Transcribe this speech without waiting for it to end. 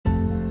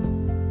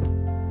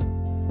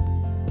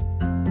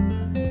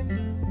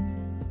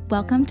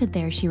Welcome to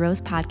There She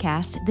Rose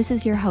podcast. This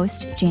is your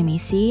host, Jamie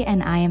C.,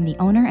 and I am the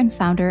owner and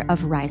founder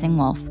of Rising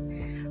Wolf.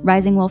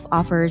 Rising Wolf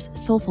offers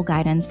soulful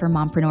guidance for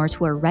mompreneurs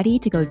who are ready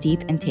to go deep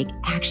and take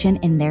action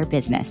in their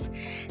business.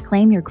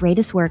 Claim your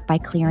greatest work by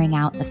clearing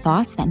out the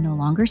thoughts that no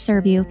longer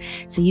serve you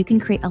so you can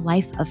create a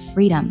life of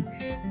freedom,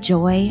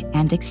 joy,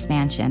 and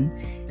expansion.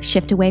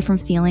 Shift away from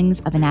feelings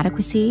of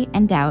inadequacy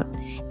and doubt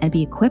and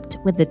be equipped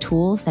with the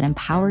tools that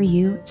empower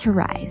you to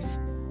rise.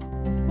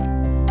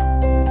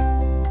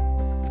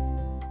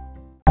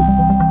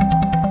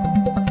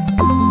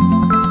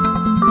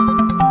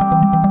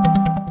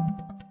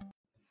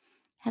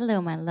 Hello,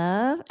 my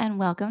love, and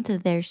welcome to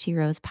There She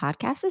Rose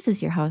podcast. This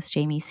is your host,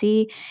 Jamie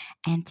C.,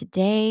 and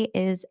today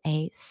is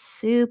a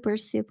super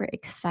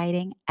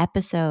exciting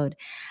episode.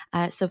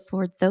 So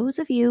for those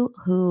of you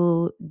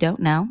who don't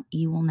know,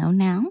 you will know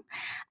now.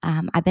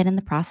 I've been in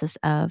the process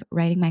of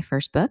writing my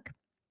first book.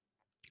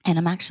 And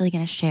I'm actually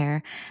going to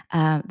share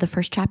the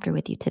first chapter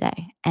with you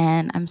today.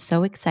 And I'm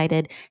so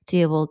excited to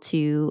be able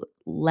to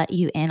let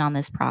you in on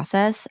this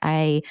process.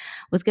 I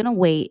was going to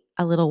wait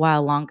a little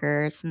while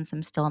longer since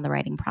I'm still in the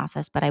writing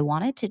process, but I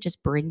wanted to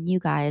just bring you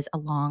guys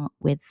along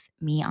with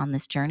me on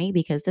this journey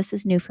because this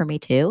is new for me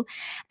too.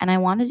 And I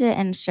wanted to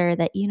ensure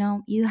that,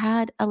 you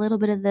had a little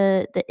bit of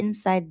the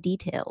inside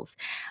details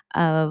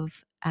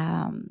of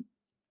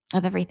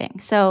everything.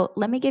 So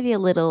let me give you a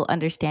little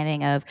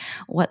understanding of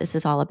what this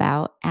is all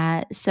about.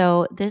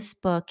 So this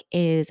book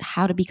is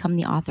how to become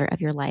the author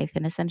of your life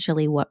and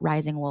essentially what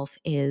Rising Wolf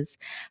is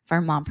for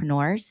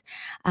mompreneurs.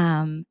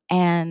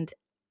 And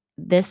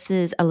this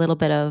is a little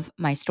bit of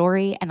my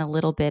story and a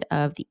little bit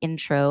of the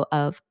intro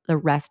of the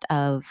rest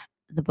of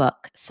the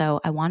book. So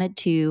I wanted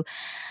to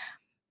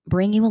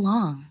bring you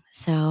along.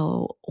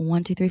 So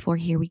 1, 2, 3, 4,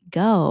 here we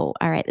go.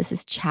 All right, this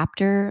is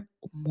chapter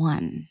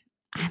 1.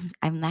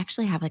 I'm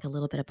actually have like a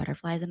little bit of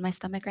butterflies in my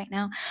stomach right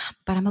now,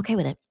 but I'm okay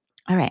with it.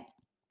 All right.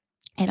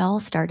 It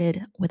all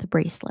started with a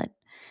bracelet.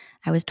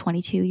 I was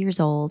 22 years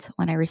old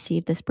when I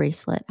received this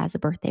bracelet as a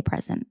birthday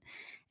present.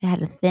 It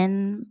had a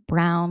thin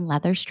brown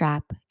leather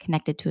strap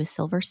connected to a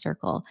silver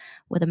circle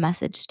with a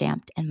message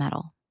stamped in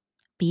metal.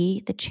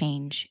 Be the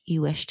change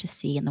you wish to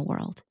see in the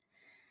world.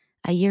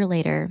 A year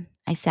later,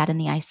 I sat in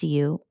the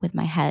ICU with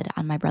my head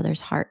on my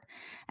brother's heart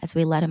as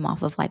we let him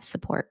off of life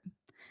support.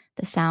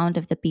 The sound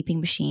of the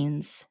beeping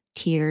machines,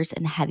 tears,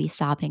 and heavy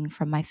sobbing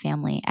from my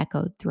family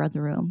echoed throughout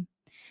the room,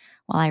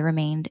 while I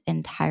remained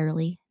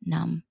entirely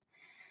numb.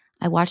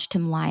 I watched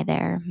him lie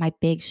there, my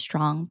big,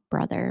 strong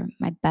brother,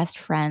 my best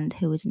friend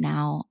who was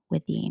now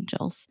with the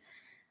angels.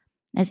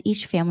 As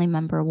each family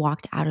member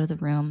walked out of the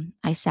room,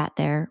 I sat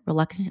there,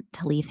 reluctant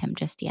to leave him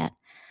just yet.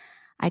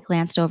 I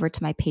glanced over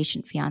to my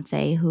patient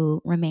fiance,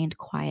 who remained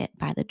quiet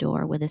by the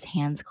door with his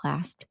hands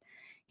clasped.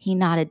 He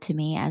nodded to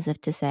me as if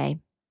to say,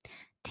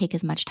 "Take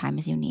as much time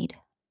as you need."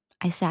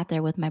 I sat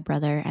there with my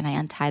brother and I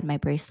untied my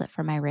bracelet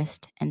from my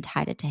wrist and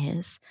tied it to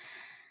his.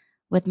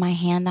 With my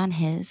hand on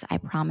his, I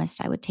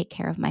promised I would take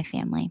care of my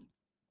family.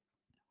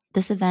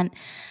 This event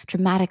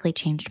dramatically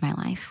changed my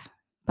life.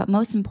 But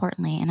most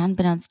importantly, and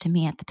unbeknownst to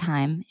me at the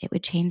time, it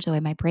would change the way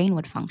my brain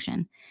would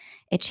function.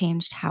 It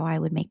changed how I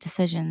would make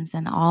decisions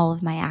and all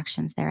of my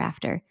actions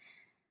thereafter.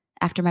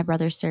 After my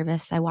brother's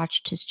service, I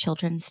watched his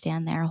children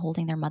stand there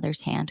holding their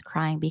mother's hand,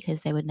 crying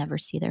because they would never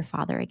see their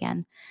father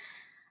again.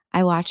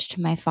 I watched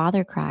my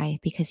father cry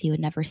because he would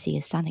never see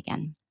his son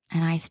again.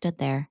 And I stood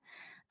there,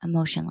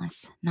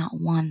 emotionless, not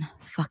one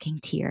fucking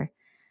tear.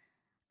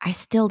 I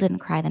still didn't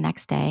cry the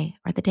next day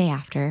or the day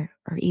after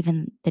or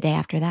even the day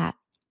after that.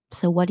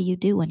 So what do you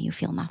do when you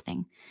feel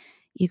nothing?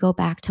 You go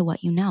back to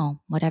what you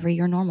know, whatever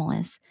your normal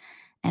is.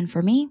 And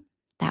for me,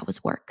 that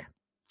was work.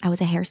 I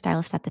was a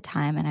hairstylist at the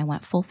time and I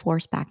went full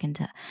force back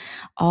into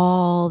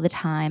all the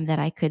time that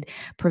I could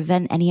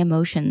prevent any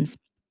emotions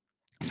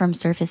from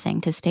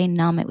surfacing. To stay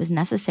numb, it was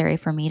necessary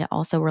for me to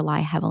also rely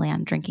heavily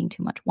on drinking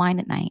too much wine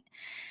at night.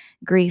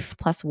 Grief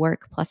plus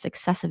work plus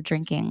excessive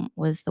drinking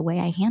was the way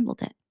I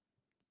handled it.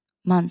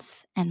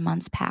 Months and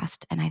months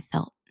passed and I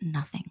felt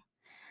nothing.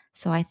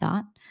 So I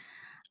thought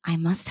I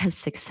must have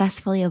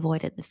successfully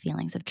avoided the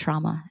feelings of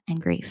trauma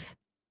and grief.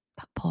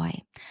 But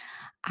boy,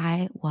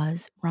 I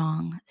was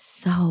wrong.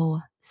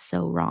 So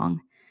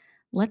wrong.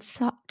 Let's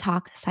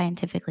talk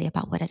scientifically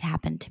about what had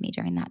happened to me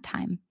during that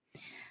time.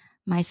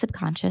 My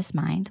subconscious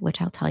mind,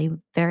 which I'll tell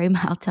you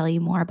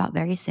more about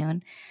very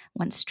soon,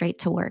 went straight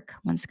to work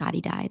when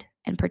Scotty died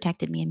and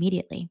protected me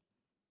immediately.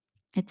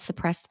 It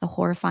suppressed the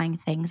horrifying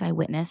things I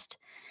witnessed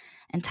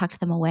and tucked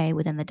them away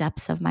within the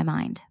depths of my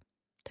mind.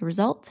 The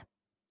result?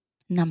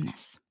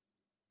 Numbness.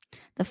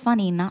 The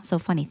funny, not so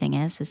funny thing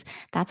is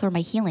that's where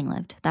my healing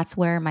lived. That's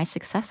where my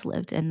success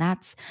lived. And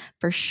that's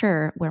for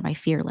sure where my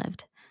fear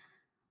lived.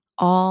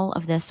 All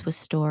of this was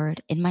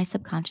stored in my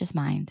subconscious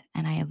mind,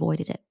 and I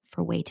avoided it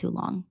for way too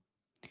long.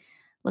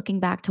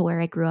 Looking back to where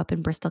I grew up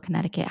in Bristol,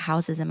 Connecticut,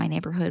 houses in my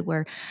neighborhood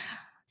were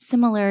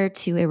similar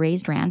to a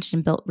raised ranch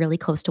and built really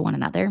close to one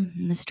another.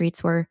 And the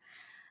streets were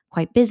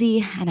quite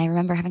busy. And I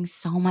remember having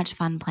so much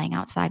fun playing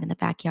outside in the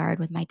backyard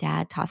with my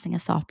dad, tossing a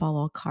softball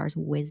while cars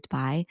whizzed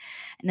by.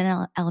 And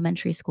in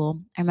elementary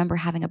school, I remember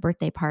having a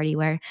birthday party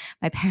where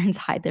my parents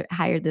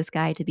hired this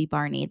guy to be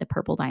Barney, the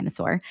purple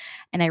dinosaur.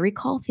 And I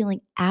recall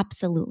feeling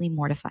absolutely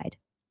mortified.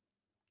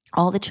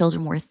 All the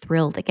children were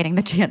thrilled at getting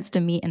the chance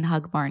to meet and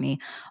hug Barney,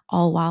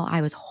 all while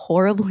I was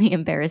horribly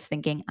embarrassed,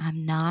 thinking,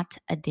 I'm not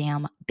a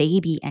damn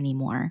baby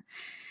anymore.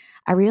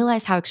 I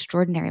realized how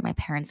extraordinary my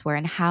parents were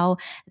and how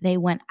they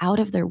went out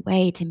of their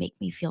way to make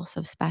me feel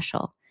so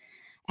special.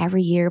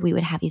 Every year, we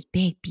would have these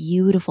big,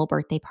 beautiful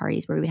birthday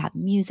parties where we would have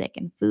music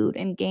and food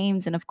and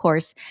games, and of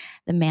course,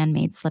 the man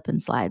made slip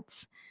and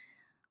slides.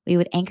 We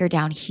would anchor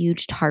down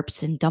huge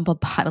tarps and dump a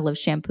bottle of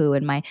shampoo,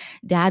 and my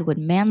dad would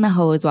man the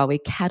hose while we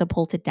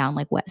catapulted down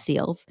like wet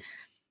seals.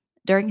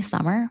 During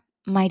summer,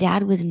 my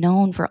dad was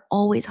known for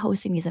always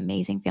hosting these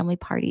amazing family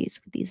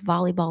parties with these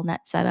volleyball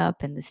nets set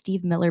up and the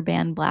Steve Miller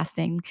band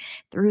blasting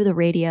through the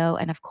radio,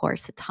 and of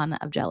course, a ton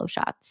of jello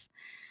shots.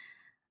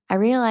 I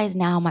realize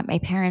now my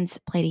parents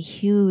played a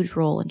huge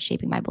role in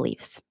shaping my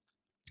beliefs.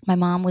 My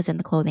mom was in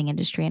the clothing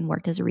industry and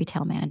worked as a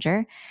retail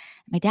manager.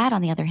 My dad,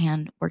 on the other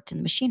hand, worked in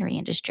the machinery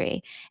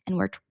industry and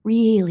worked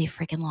really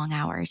freaking long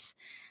hours.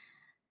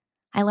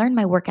 I learned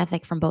my work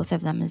ethic from both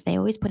of them as they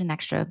always put in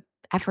extra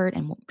effort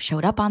and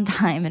showed up on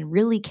time and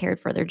really cared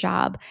for their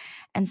job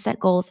and set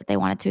goals that they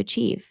wanted to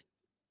achieve.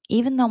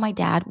 Even though my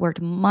dad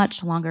worked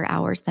much longer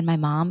hours than my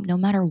mom, no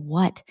matter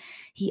what,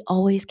 he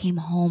always came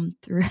home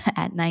through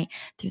at night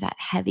through that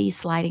heavy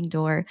sliding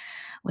door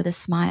with a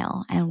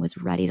smile and was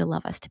ready to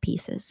love us to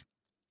pieces.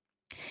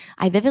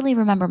 I vividly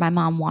remember my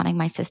mom wanting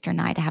my sister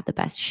and I to have the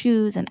best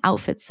shoes and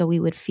outfits so we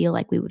would feel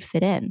like we would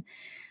fit in.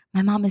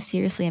 My mom is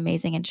seriously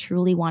amazing and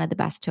truly wanted the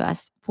best to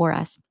us for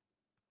us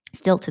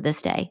still to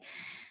this day.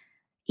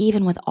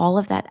 Even with all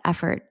of that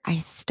effort, I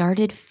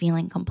started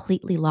feeling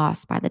completely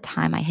lost by the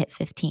time I hit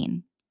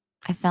 15.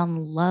 I fell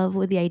in love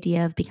with the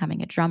idea of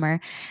becoming a drummer,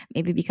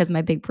 maybe because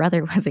my big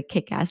brother was a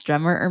kick ass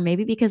drummer, or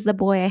maybe because the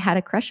boy I had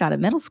a crush on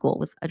in middle school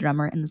was a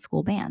drummer in the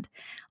school band,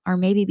 or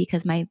maybe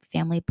because my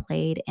family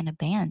played in a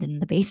band in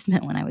the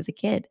basement when I was a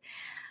kid.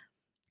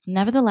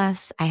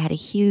 Nevertheless, I had a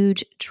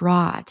huge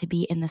draw to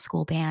be in the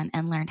school band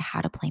and learned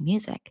how to play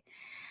music.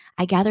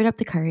 I gathered up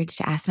the courage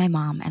to ask my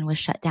mom and was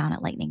shut down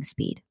at lightning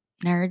speed.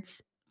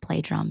 Nerds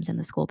play drums in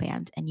the school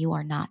band, and you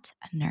are not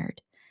a nerd.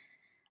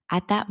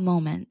 At that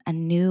moment, a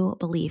new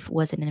belief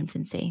was in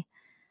infancy,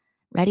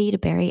 ready to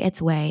bury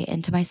its way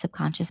into my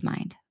subconscious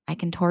mind. I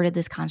contorted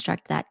this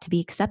construct that to be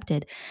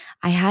accepted,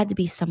 I had to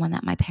be someone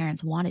that my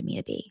parents wanted me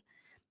to be.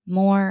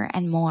 More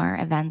and more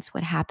events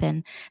would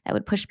happen that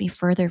would push me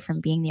further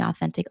from being the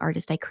authentic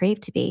artist I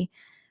craved to be.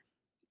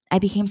 I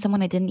became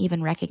someone I didn't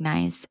even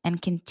recognize,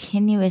 and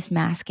continuous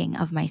masking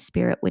of my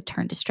spirit would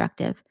turn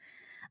destructive.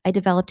 I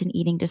developed an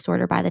eating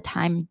disorder by the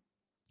time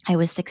I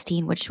was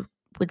 16, which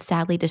would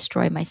sadly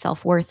destroy my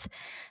self worth,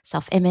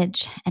 self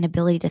image, and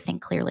ability to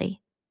think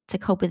clearly. To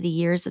cope with the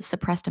years of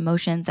suppressed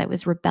emotions, I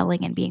was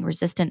rebelling and being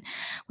resistant,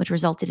 which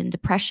resulted in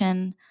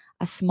depression,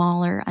 a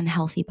smaller,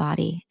 unhealthy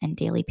body, and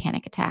daily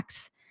panic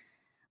attacks.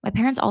 My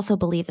parents also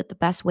believed that the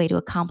best way to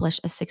accomplish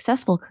a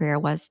successful career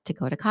was to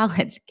go to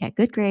college, get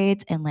good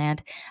grades, and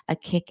land a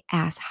kick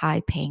ass,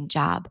 high paying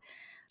job.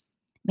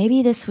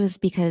 Maybe this was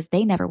because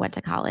they never went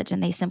to college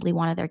and they simply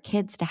wanted their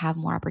kids to have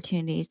more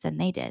opportunities than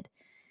they did.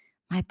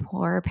 My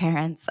poor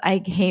parents, I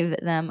gave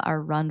them a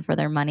run for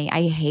their money.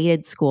 I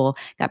hated school,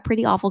 got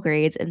pretty awful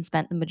grades, and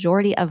spent the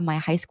majority of my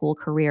high school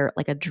career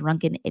like a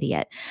drunken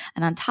idiot.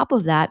 And on top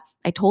of that,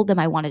 I told them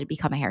I wanted to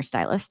become a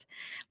hairstylist.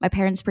 My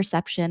parents'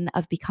 perception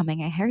of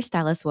becoming a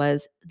hairstylist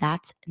was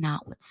that's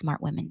not what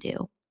smart women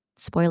do.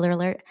 Spoiler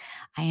alert,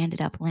 I ended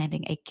up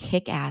landing a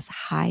kick ass,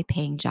 high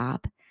paying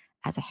job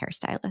as a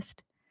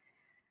hairstylist.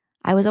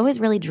 I was always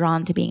really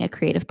drawn to being a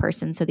creative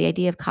person, so the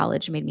idea of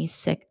college made me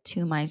sick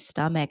to my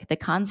stomach. The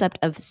concept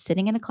of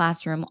sitting in a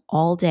classroom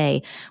all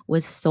day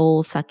was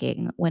soul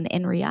sucking, when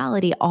in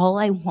reality, all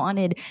I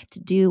wanted to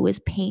do was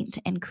paint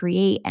and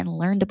create and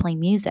learn to play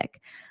music.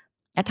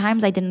 At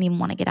times, I didn't even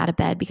want to get out of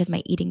bed because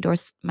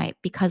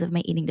because of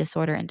my eating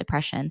disorder and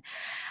depression.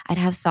 I'd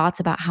have thoughts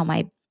about how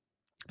my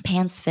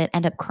pants fit,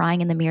 end up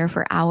crying in the mirror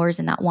for hours,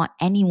 and not want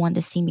anyone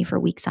to see me for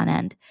weeks on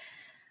end.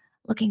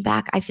 Looking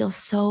back, I feel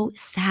so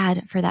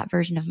sad for that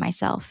version of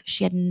myself.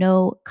 She had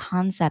no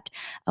concept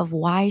of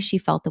why she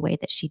felt the way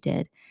that she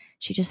did.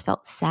 She just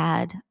felt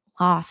sad,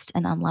 lost,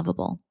 and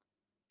unlovable.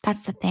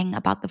 That's the thing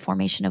about the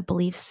formation of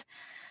beliefs.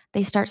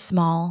 They start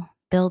small,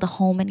 build a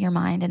home in your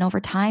mind, and over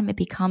time it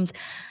becomes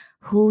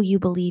who you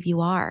believe you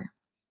are.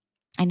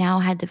 I now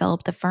had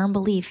developed the firm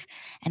belief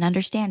and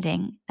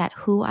understanding that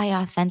who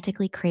I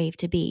authentically crave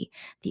to be,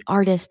 the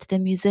artist, the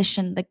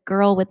musician, the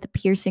girl with the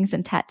piercings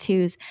and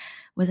tattoos,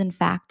 was in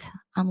fact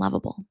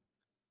unlovable.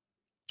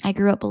 I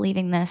grew up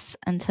believing this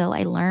until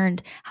I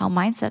learned how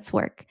mindsets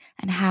work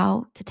and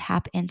how to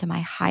tap into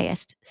my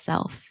highest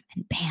self.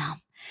 And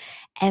bam,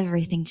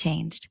 everything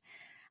changed.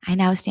 I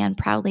now stand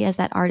proudly as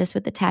that artist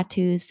with the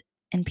tattoos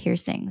and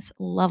piercings,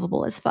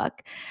 lovable as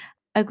fuck.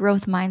 A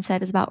growth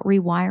mindset is about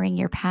rewiring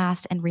your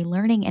past and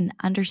relearning and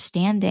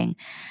understanding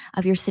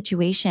of your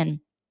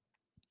situation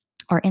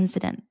or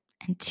incident.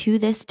 And to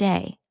this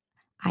day,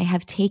 I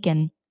have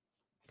taken,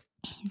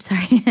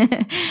 sorry,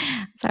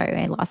 sorry,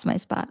 I lost my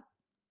spot.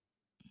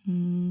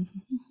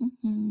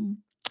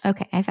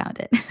 Okay, I found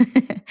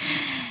it.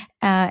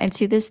 And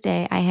to this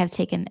day, I have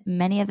taken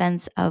many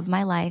events of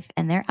my life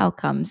and their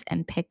outcomes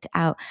and picked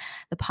out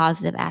the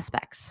positive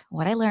aspects,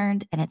 what I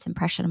learned and its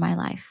impression of my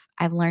life.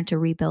 I've learned to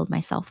rebuild my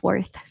self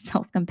worth,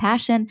 self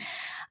compassion,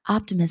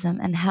 optimism,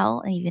 and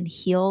hell, and even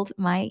healed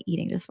my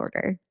eating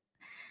disorder.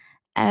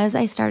 As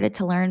I started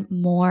to learn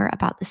more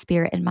about the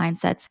spirit and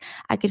mindsets,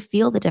 I could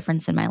feel the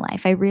difference in my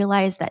life. I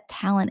realized that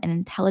talent and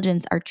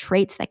intelligence are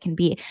traits that can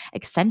be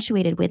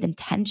accentuated with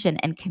intention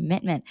and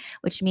commitment,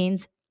 which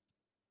means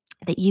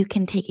that you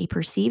can take a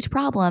perceived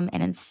problem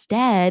and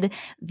instead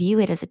view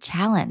it as a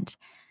challenge,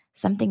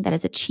 something that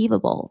is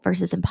achievable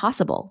versus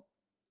impossible.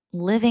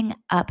 Living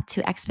up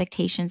to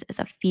expectations is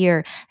a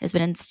fear that has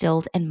been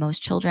instilled in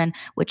most children,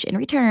 which in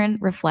return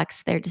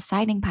reflects their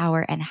deciding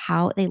power and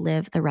how they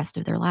live the rest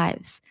of their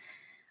lives.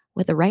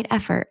 With the right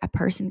effort, a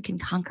person can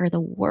conquer the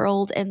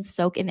world and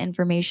soak in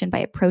information by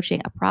approaching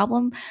a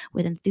problem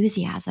with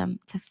enthusiasm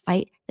to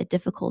fight the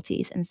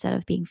difficulties instead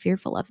of being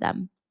fearful of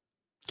them.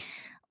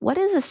 What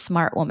is a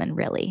smart woman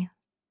really?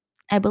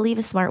 I believe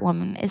a smart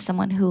woman is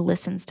someone who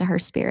listens to her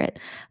spirit,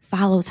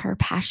 follows her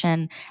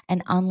passion,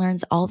 and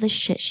unlearns all the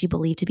shit she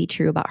believed to be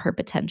true about her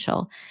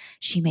potential.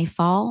 She may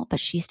fall, but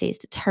she stays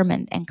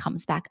determined and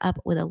comes back up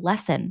with a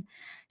lesson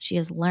she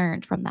has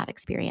learned from that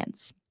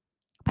experience.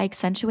 By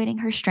accentuating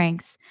her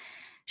strengths,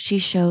 she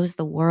shows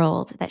the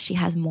world that she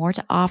has more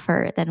to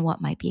offer than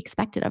what might be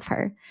expected of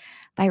her.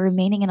 By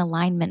remaining in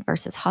alignment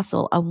versus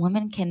hustle, a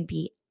woman can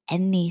be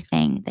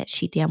anything that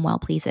she damn well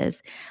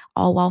pleases,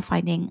 all while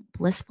finding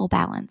blissful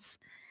balance.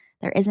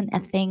 There isn't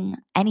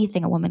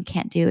anything a woman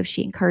can't do if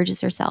she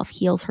encourages herself,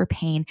 heals her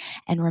pain,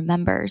 and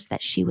remembers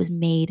that she was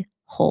made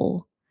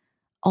whole,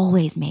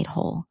 always made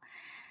whole.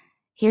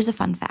 Here's a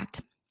fun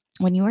fact.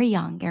 When you are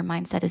young, your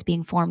mindset is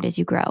being formed as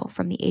you grow.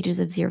 From the ages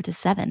of 0 to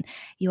 7,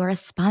 you are a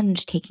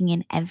sponge taking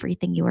in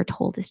everything you are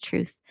told is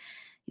truth.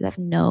 You have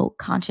no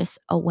conscious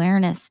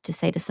awareness to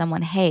say to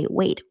someone, hey,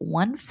 wait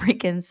 1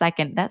 freaking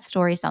second. That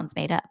story sounds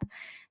made up.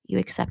 You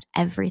accept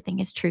everything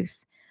as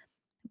truth.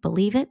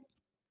 Believe it,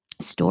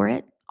 store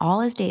it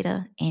all as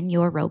data in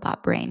your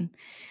robot brain.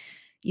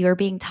 You are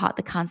being taught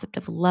the concept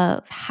of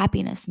love,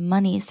 happiness,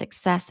 money,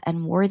 success,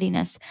 and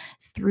worthiness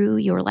through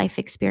your life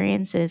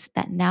experiences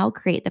that now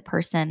create the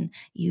person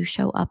you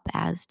show up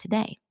as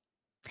today.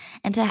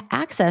 And to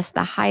access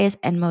the highest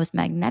and most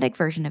magnetic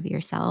version of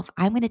yourself,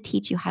 I'm going to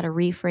teach you how to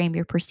reframe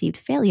your perceived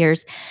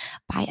failures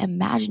by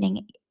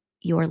imagining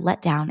your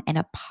letdown in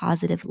a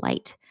positive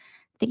light.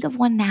 Think of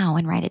one now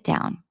and write it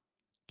down.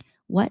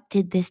 What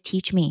did this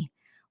teach me?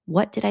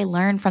 What did I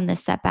learn from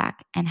this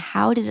setback? And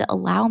how did it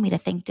allow me to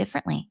think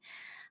differently?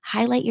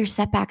 Highlight your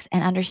setbacks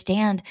and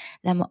understand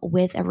them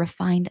with a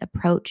refined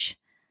approach.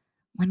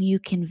 When you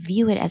can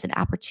view it as an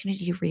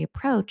opportunity to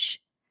reapproach,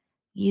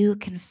 you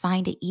can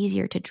find it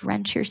easier to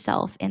drench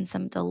yourself in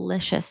some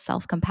delicious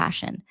self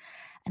compassion,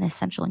 an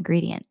essential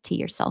ingredient to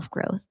your self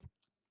growth.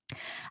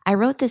 I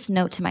wrote this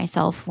note to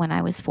myself when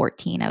I was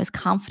 14. I was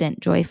confident,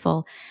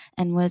 joyful,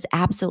 and was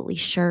absolutely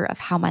sure of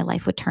how my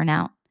life would turn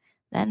out.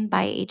 Then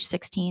by age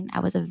 16, I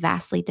was a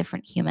vastly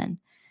different human.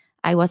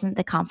 I wasn't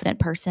the confident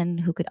person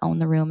who could own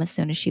the room as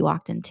soon as she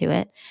walked into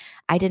it.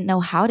 I didn't know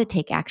how to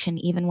take action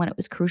even when it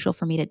was crucial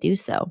for me to do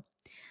so.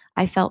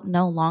 I felt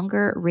no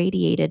longer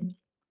radiated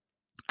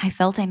I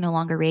felt I no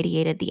longer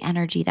radiated the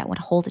energy that would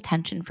hold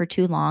attention for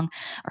too long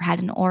or had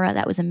an aura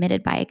that was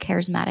emitted by a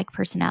charismatic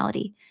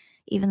personality,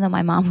 even though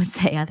my mom would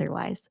say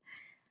otherwise.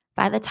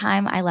 By the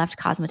time I left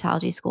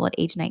cosmetology school at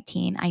age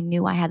 19, I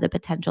knew I had the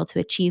potential to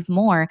achieve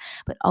more,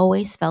 but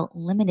always felt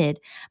limited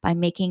by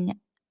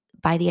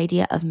the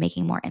idea of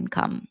making more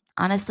income.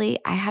 Honestly,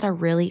 I had a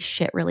really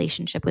shit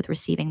relationship with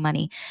receiving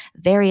money,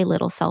 very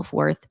little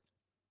self-worth.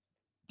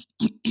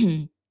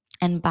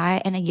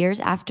 Years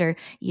after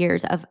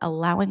years of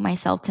allowing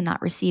myself to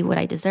not receive what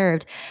I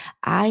deserved,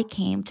 I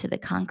came to the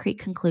concrete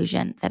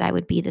conclusion that I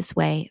would be this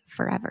way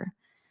forever.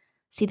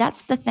 See,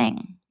 that's the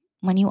thing.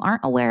 When you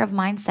aren't aware of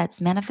mindsets,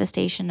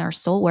 manifestation, or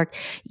soul work,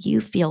 you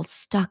feel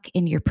stuck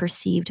in your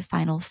perceived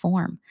final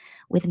form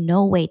with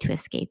no way to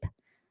escape.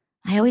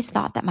 I always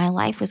thought that my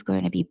life was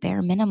going to be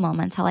bare minimum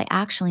until I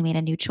actually made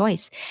a new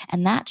choice.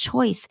 And that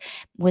choice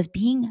was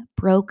being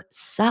broke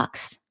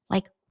sucks.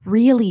 Like,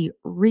 really,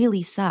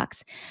 really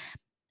sucks.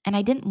 And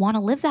I didn't want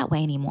to live that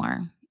way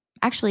anymore.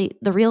 Actually,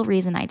 the real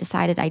reason I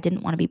decided I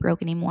didn't want to be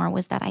broke anymore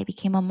was that I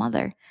became a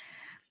mother.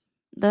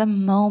 The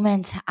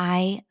moment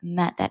I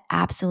met that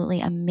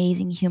absolutely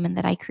amazing human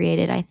that I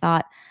created, I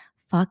thought,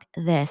 fuck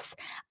this.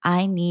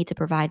 I need to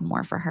provide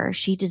more for her.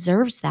 She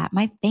deserves that.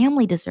 My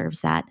family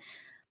deserves that.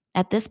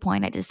 At this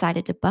point, I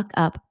decided to buck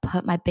up,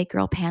 put my big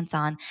girl pants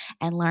on,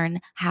 and learn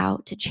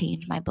how to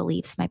change my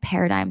beliefs, my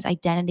paradigms,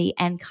 identity,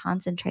 and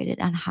concentrated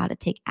on how to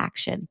take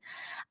action.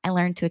 I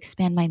learned to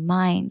expand my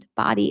mind,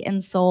 body,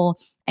 and soul.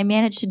 I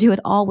managed to do it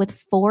all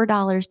with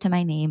 $4 to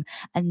my name,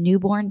 a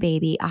newborn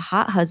baby, a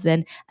hot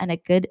husband, and a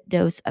good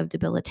dose of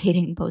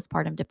debilitating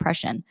postpartum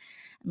depression.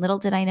 And little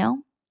did I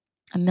know,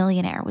 a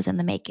millionaire was in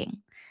the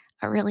making.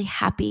 A really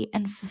happy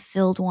and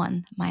fulfilled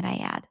one, might I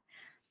add.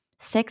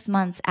 6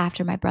 months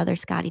after my brother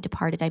Scotty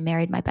departed, I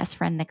married my best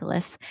friend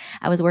Nicholas.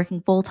 I was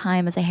working full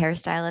time as a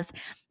hairstylist,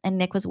 and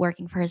Nick was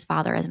working for his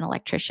father as an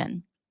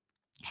electrician.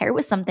 Hair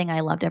was something I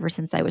loved ever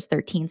since I was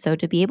 13. So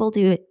to be able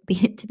to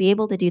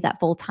do that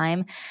full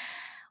time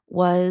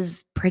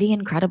was pretty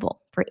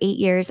incredible. For 8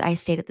 years, I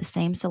stayed at the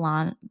same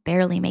salon,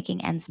 barely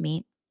making ends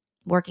meet,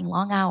 working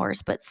long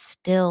hours, but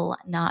still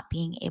not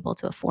being able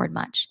to afford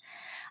much.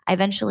 I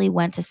eventually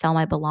went to sell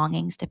my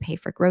belongings to pay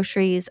for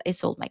groceries. I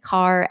sold my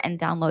car and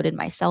downgraded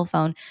my cell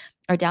phone,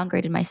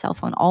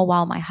 all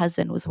while my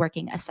husband was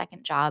working a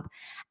second job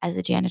as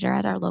a janitor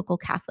at our local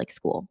Catholic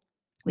school.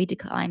 We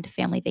declined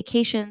family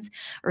vacations,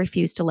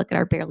 refused to look at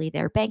our barely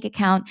there bank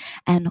account,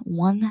 and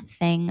one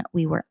thing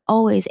we were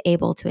always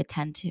able to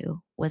attend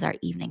to was our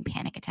evening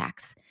panic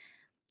attacks.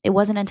 It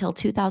wasn't until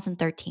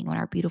 2013 when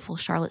our beautiful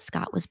Charlotte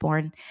Scott was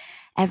born.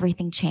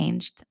 Everything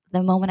changed.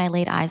 The moment I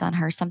laid eyes on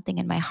her, something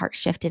in my heart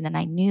shifted, and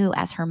I knew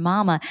as her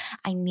mama,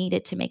 I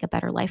needed to make a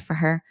better life for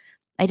her.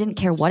 I didn't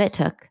care what it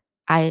took.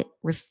 I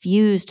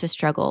refused to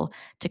struggle,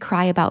 to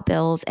cry about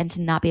bills, and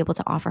to not be able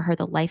to offer her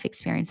the life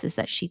experiences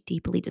that she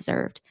deeply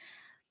deserved.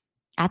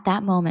 At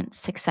that moment,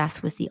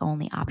 success was the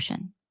only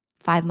option.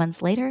 5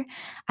 months later,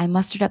 I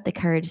mustered up the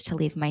courage to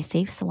leave my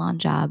safe salon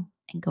job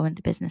and go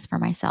into business for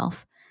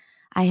myself.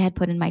 I had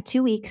put in my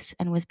 2 weeks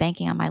and was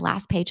banking on my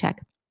last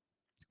paycheck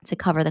to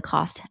cover the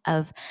cost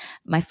of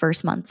my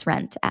first month's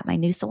rent at my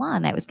new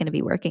salon I was going to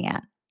be working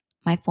at.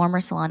 My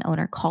former salon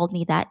owner called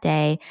me that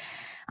day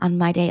on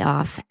my day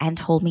off and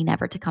told me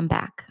never to come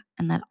back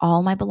and that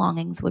all my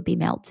belongings would be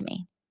mailed to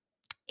me.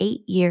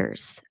 8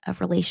 years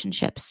of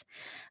relationships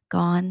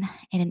gone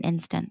in an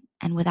instant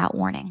and without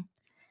warning.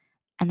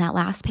 And that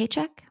last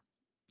paycheck,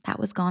 that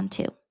was gone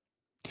too.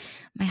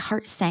 My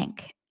heart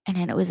sank, and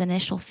it was an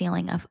initial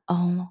feeling of,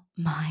 oh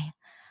my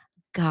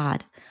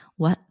God,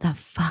 what the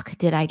fuck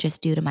did I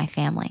just do to my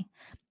family?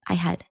 I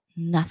had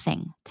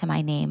nothing to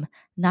my name,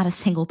 not a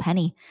single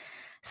penny.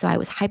 So I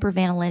was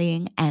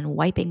hyperventilating and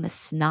wiping the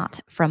snot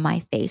from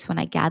my face when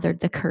I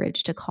gathered the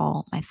courage to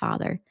call my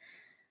father.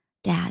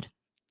 Dad,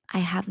 I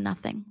have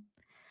nothing.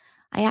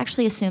 I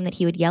actually assumed that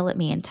he would yell at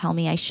me and tell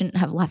me I shouldn't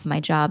have left my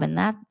job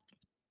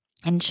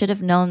and should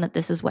have known that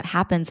this is what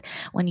happens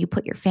when you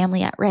put your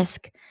family at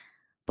risk.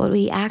 But what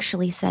he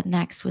actually said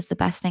next was the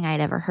best thing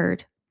I'd ever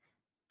heard.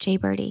 Jay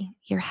Birdie,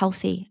 you're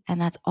healthy, and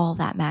that's all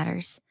that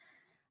matters.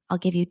 I'll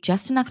give you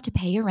just enough to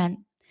pay your rent,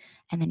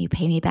 and then you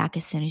pay me back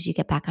as soon as you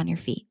get back on your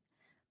feet.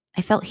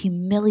 I felt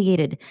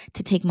humiliated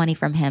to take money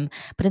from him,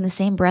 but in the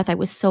same breath, I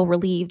was so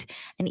relieved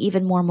and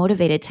even more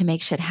motivated to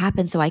make shit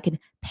happen so I could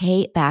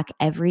pay back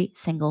every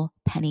single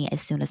penny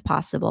as soon as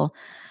possible.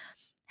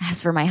 As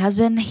for my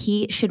husband,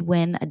 he should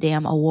win a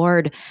damn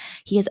award.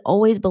 He has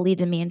always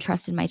believed in me and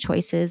trusted my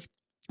choices,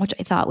 which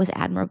I thought was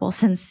admirable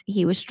since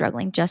he was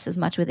struggling just as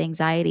much with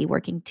anxiety,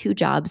 working 2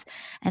 jobs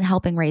and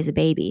helping raise a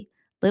baby.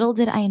 Little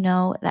did I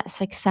know that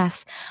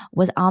success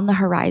was on the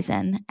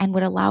horizon and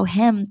would allow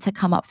him to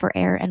come up for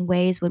air in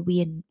ways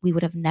we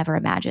would have never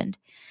imagined.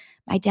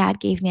 My dad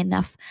gave me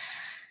enough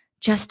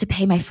just to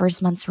pay my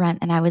first month's rent,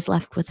 and I was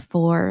left with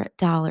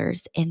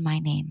 $4 in my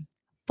name.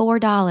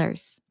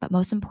 $4. But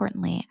most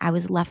importantly, I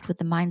was left with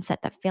the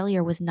mindset that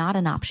failure was not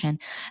an option.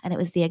 And it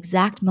was the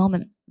exact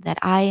moment that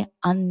I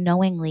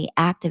unknowingly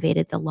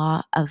activated the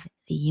law of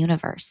the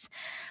universe.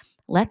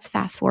 Let's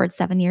fast forward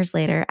 7 years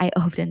later. I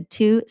opened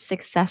 2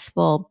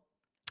 successful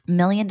 $1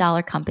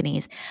 million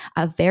companies,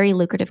 a very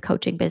lucrative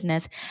coaching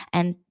business,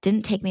 and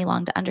didn't take me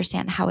long to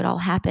understand how it all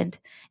happened.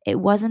 It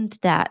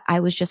wasn't that I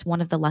was just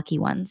one of the lucky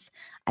ones.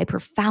 I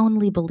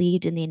profoundly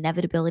believed in the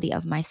inevitability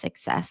of my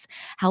success,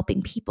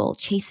 helping people,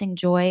 chasing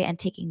joy, and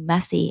taking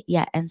messy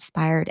yet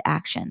inspired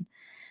action.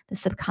 The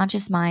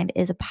subconscious mind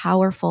is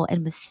powerful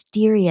and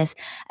mysterious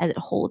as it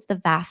holds the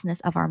vastness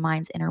of our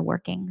mind's inner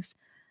workings.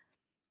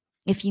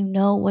 If you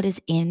know what is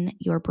in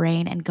your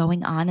brain and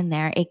going on in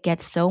there, it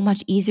gets so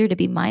much easier to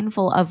be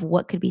mindful of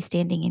what could be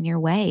standing in your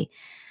way.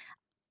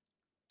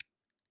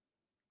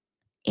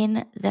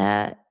 In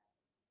the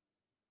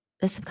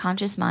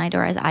subconscious mind,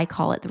 or as I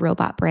call it, the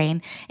robot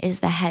brain, is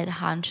the head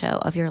honcho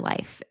of your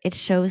life. It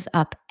shows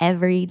up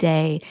every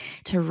day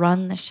to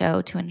run the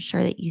show, to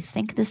ensure that you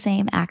think the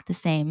same, act the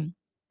same,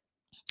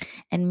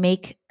 and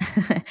make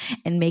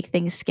and make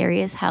things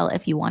scary as hell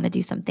if you want to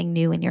do something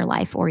new in your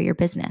life or your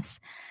business.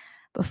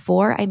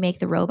 Before I make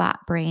the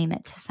robot brain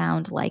to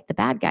sound like the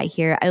bad guy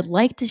here, I'd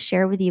like to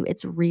share with you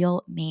its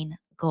real main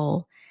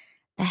goal.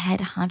 The head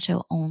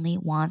honcho only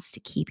wants to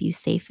keep you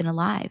safe and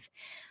alive.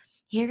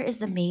 Here is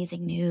the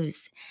amazing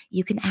news.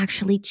 You can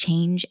actually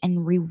change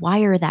and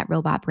rewire that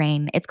robot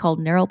brain. It's called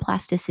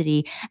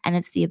neuroplasticity, and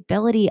it's the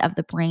ability of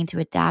the brain to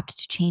adapt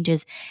to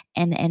changes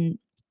in an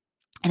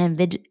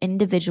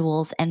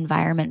individual's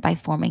environment by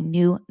forming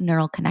new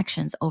neural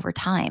connections over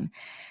time.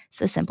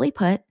 So simply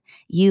put,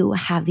 you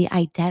have the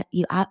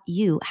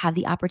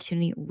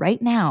opportunity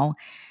right now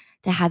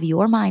to have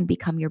your mind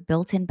become your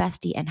built-in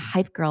bestie and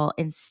hype girl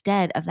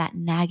instead of that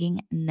nagging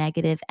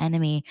negative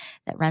enemy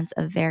that rents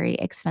a very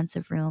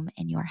expensive room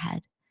in your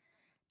head.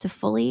 To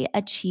fully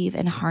achieve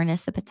and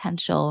harness the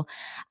potential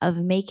of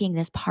making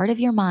this part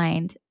of your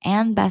mind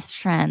and best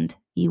friend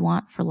you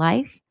want for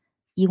life,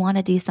 you want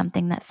to do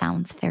something that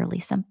sounds fairly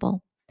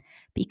simple.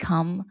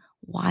 Become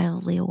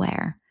wildly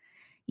aware.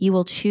 You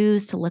will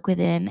choose to look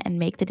within and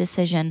make the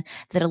decision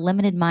that a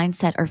limited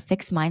mindset or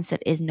fixed mindset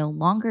is no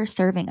longer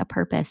serving a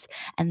purpose,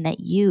 and that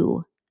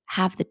you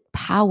have the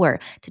power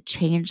to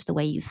change the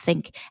way you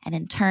think and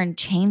in turn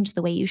change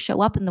the way you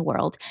show up in the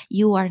world.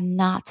 You are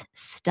not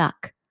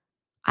stuck.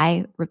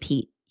 I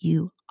repeat,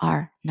 you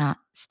are not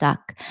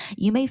stuck.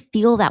 You may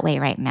feel that way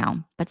right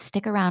now, but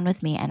stick around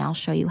with me and I'll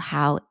show you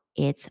how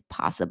it's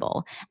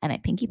possible. And I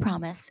pinky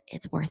promise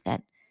it's worth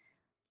it.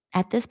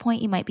 At this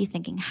point, you might be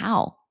thinking,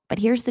 how? But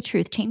here's the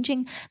truth: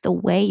 changing the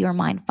way your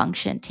mind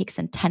functions takes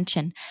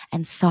intention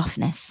and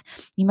softness.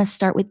 You must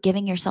start with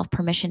giving yourself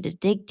permission to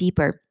dig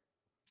deeper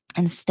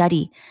and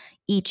study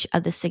each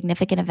of the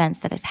significant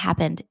events that have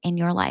happened in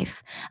your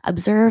life.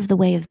 Observe the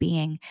way of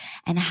being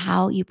and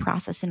how you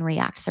process and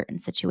react to certain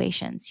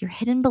situations. Your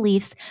hidden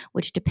beliefs,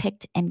 which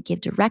depict and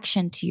give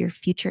direction to your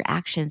future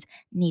actions,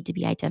 need to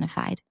be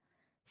identified.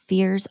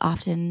 Fears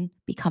often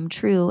become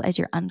true as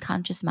your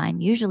unconscious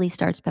mind usually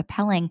starts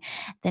propelling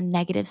the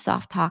negative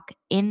soft talk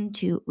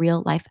into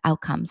real life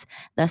outcomes.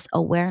 Thus,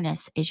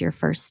 awareness is your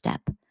first step.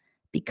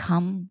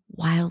 Become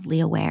wildly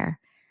aware.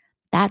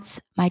 That's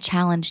my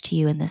challenge to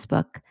you in this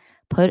book.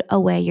 Put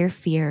away your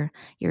fear,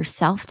 your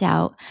self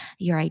doubt,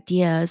 your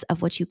ideas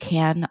of what you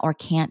can or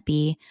can't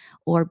be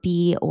or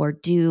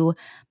do.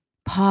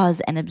 Pause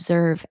and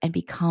observe and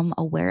become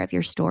aware of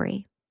your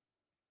story.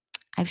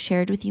 I've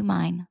shared with you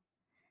mine.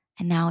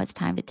 And now it's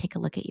time to take a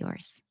look at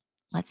yours.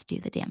 Let's do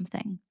the damn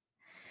thing.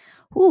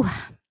 Whew,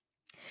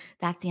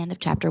 that's the end of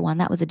chapter 1.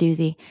 That was a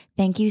doozy.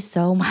 Thank you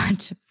so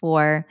much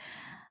for,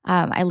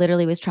 I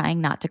literally was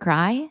trying not to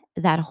cry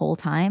that whole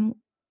time.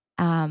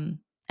 And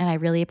I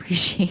really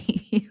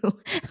appreciate you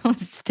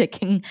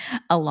sticking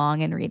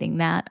along and reading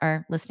that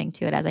or listening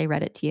to it as I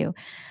read it to you.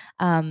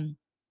 Um,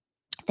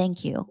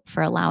 Thank you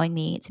for allowing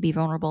me to be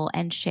vulnerable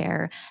and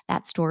share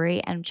that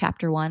story and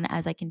chapter 1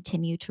 as I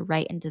continue to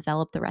write and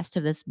develop the rest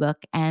of this book.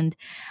 And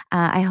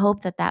I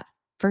hope that that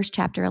first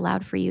chapter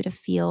allowed for you to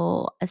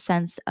feel a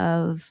sense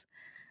of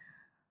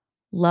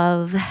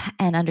love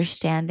and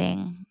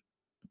understanding,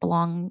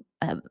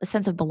 a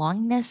sense of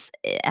belongingness.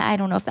 I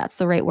don't know if that's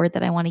the right word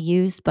that I want to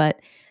use, but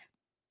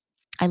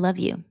I love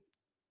you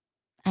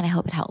and I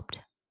hope it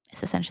helped.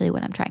 It's essentially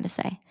what I'm trying to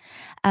say.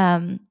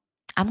 Um,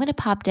 I'm going to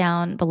pop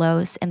down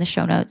below in the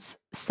show notes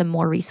some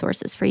more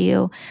resources for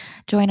you.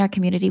 Join our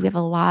community. We have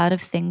a lot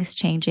of things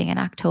changing in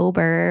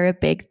October.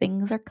 Big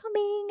things are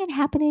coming and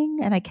happening,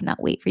 and I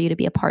cannot wait for you to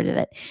be a part of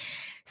it.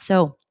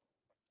 So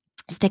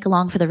stick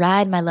along for the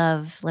ride, my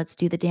love. Let's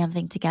do the damn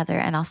thing together,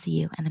 and I'll see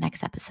you in the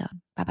next episode.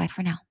 Bye bye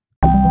for now.